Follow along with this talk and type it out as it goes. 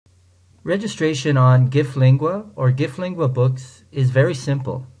Registration on GIFLingua or GIFLingua Books is very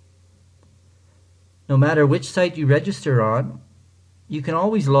simple. No matter which site you register on, you can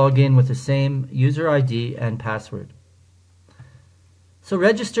always log in with the same user ID and password. So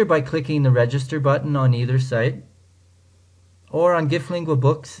register by clicking the register button on either site, or on GIFLingua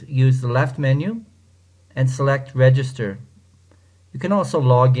Books, use the left menu and select register. You can also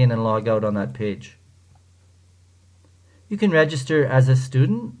log in and log out on that page. You can register as a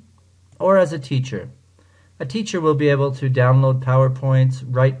student or as a teacher. A teacher will be able to download PowerPoints,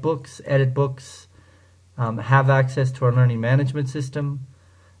 write books, edit books, have access to our learning management system.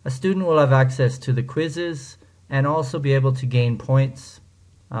 A student will have access to the quizzes and also be able to gain points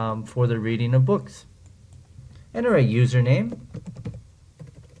for the reading of books. Enter a username.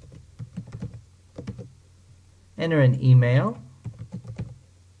 Enter an email.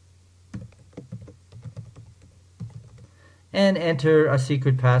 And enter a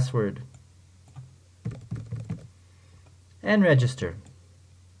secret password. And register.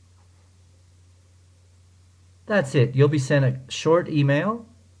 That's it. You'll be sent a short email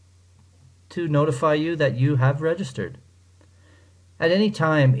to notify you that you have registered. At any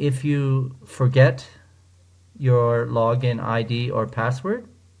time, if you forget your login ID or password,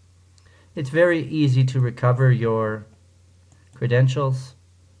 it's very easy to recover your credentials.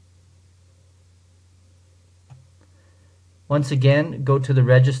 Once again, go to the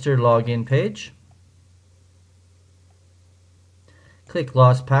register login page. Click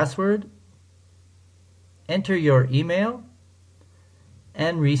lost password. Enter your email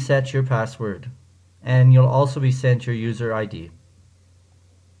and reset your password. And you'll also be sent your user ID.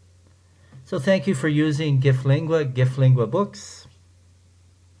 So thank you for using GIFLingua, GIFLingua Books.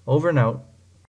 Over and out.